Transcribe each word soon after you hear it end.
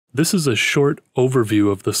This is a short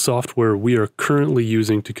overview of the software we are currently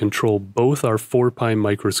using to control both our 4-pi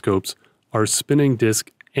microscopes, our spinning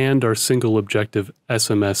disc, and our single objective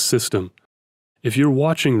SMS system. If you're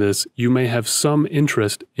watching this, you may have some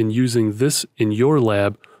interest in using this in your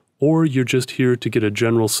lab, or you're just here to get a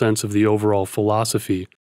general sense of the overall philosophy.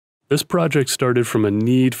 This project started from a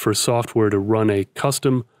need for software to run a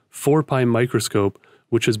custom 4-pi microscope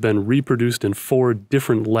which has been reproduced in 4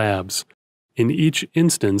 different labs. In each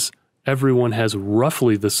instance, everyone has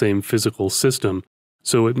roughly the same physical system,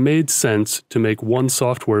 so it made sense to make one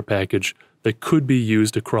software package that could be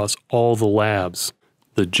used across all the labs.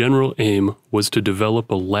 The general aim was to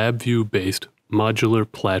develop a LabVIEW-based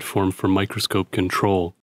modular platform for microscope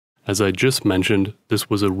control. As I just mentioned, this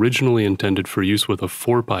was originally intended for use with a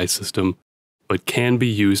 4-pi system, but can be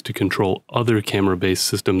used to control other camera-based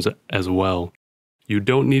systems as well. You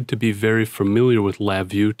don't need to be very familiar with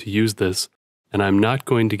LabVIEW to use this, and I'm not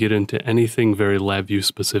going to get into anything very LabVIEW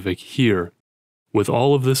specific here. With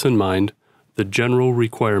all of this in mind, the general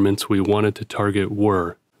requirements we wanted to target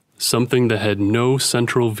were something that had no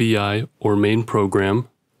central VI or main program,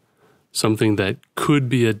 something that could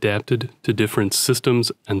be adapted to different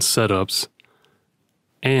systems and setups,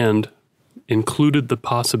 and included the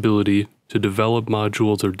possibility to develop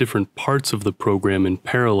modules or different parts of the program in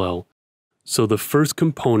parallel. So the first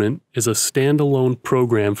component is a standalone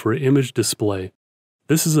program for image display.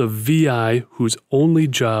 This is a VI whose only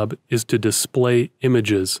job is to display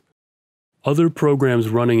images. Other programs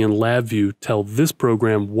running in LabVIEW tell this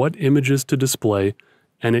program what images to display,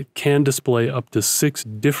 and it can display up to 6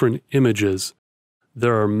 different images.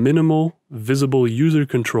 There are minimal visible user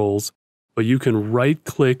controls, but you can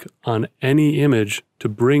right-click on any image to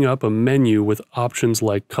bring up a menu with options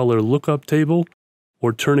like color lookup table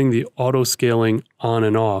or turning the auto-scaling on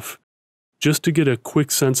and off. Just to get a quick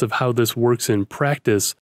sense of how this works in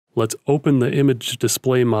practice, let's open the image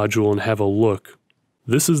display module and have a look.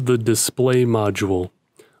 This is the display module.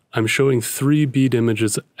 I'm showing 3 bead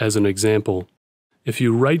images as an example. If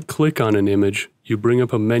you right-click on an image, you bring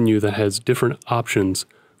up a menu that has different options.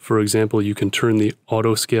 For example, you can turn the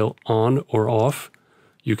auto-scale on or off,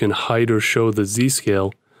 you can hide or show the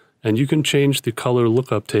Z-scale, and you can change the color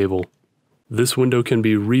lookup table. This window can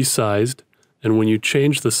be resized, and when you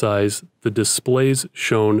change the size, the displays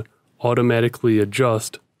shown automatically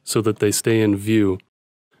adjust so that they stay in view.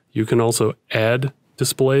 You can also add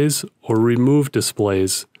displays or remove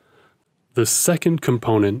displays. The second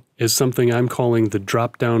component is something I'm calling the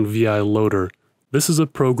Dropdown VI Loader. This is a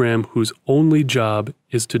program whose only job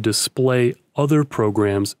is to display other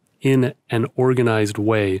programs in an organized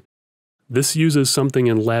way. This uses something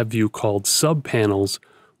in LabVIEW called subpanels,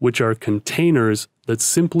 which are containers that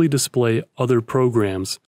simply display other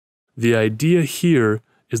programs. The idea here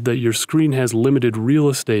is that your screen has limited real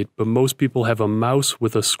estate, but most people have a mouse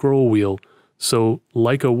with a scroll wheel. So,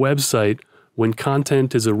 like a website, when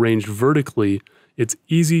content is arranged vertically, it's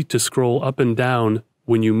easy to scroll up and down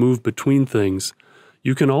when you move between things.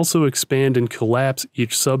 You can also expand and collapse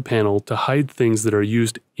each subpanel to hide things that are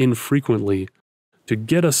used infrequently. To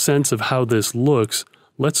get a sense of how this looks,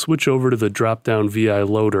 let's switch over to the Dropdown VI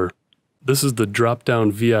Loader. This is the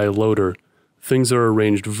Dropdown VI Loader. Things are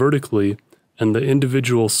arranged vertically, and the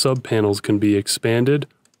individual subpanels can be expanded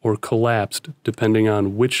or collapsed depending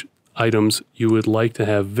on which items you would like to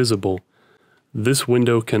have visible. This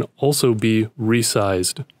window can also be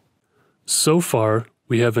resized. So far,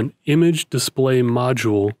 we have an image display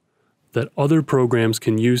module that other programs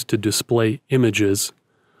can use to display images.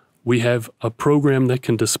 We have a program that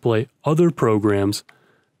can display other programs,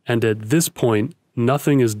 and at this point,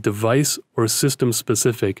 nothing is device or system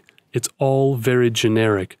specific. It's all very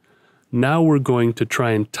generic. Now we're going to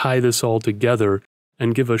try and tie this all together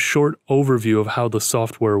and give a short overview of how the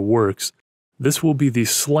software works. This will be the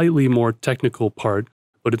slightly more technical part,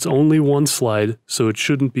 but it's only one slide, so it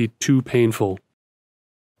shouldn't be too painful.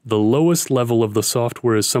 The lowest level of the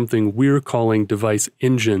software is something we're calling device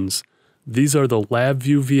engines. These are the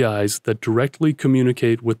LabVIEW VIs that directly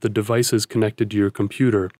communicate with the devices connected to your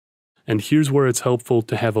computer. And here's where it's helpful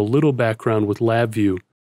to have a little background with LabVIEW.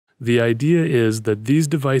 The idea is that these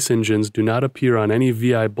device engines do not appear on any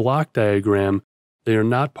VI block diagram, they are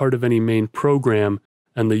not part of any main program,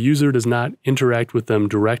 and the user does not interact with them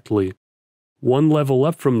directly. One level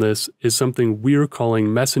up from this is something we're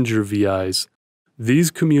calling messenger VIs.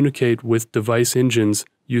 These communicate with device engines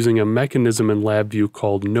using a mechanism in LabVIEW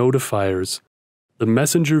called notifiers. The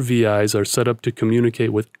messenger VIs are set up to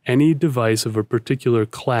communicate with any device of a particular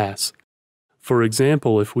class. For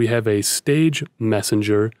example, if we have a stage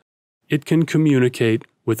messenger, it can communicate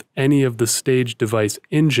with any of the stage device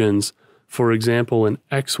engines. for example an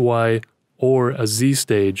XY or a Z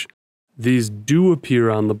stage, these do appear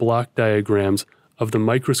on the block diagrams of the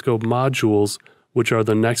microscope modules, which are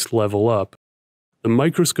the next level up. The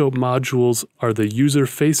microscope modules are the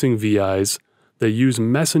user-facing VIs that use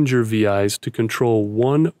messenger VIs to control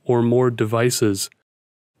one or more devices.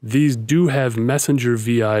 These do have messenger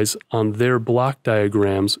VIs on their block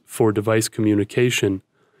diagrams for device communication.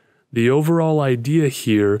 The overall idea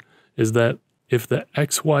here is that if the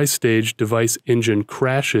XY stage device engine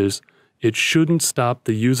crashes, it shouldn't stop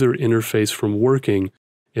the user interface from working.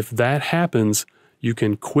 If that happens, you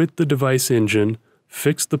can quit the device engine,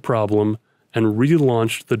 fix the problem, and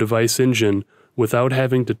relaunch the device engine without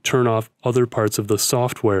having to turn off other parts of the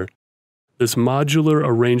software. This modular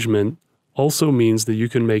arrangement also means that you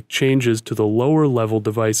can make changes to the lower level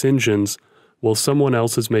device engines while someone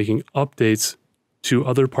else is making updates to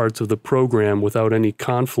other parts of the program without any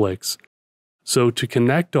conflicts. So to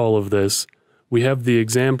connect all of this, we have the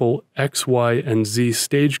example X, Y, and Z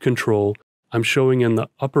stage control I'm showing in the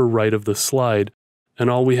upper right of the slide, and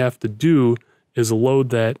all we have to do is load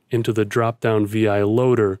that into the Dropdown VI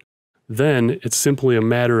Loader. Then it's simply a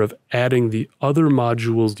matter of adding the other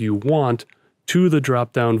modules you want to the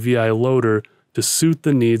Dropdown VI Loader to suit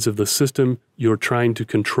the needs of the system you're trying to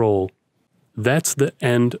control. That's the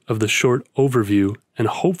end of the short overview, and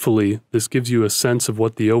hopefully this gives you a sense of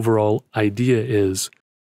what the overall idea is.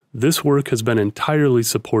 This work has been entirely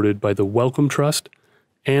supported by the Wellcome Trust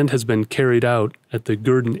and has been carried out at the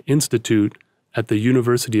Gurdon Institute at the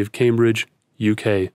University of Cambridge, UK.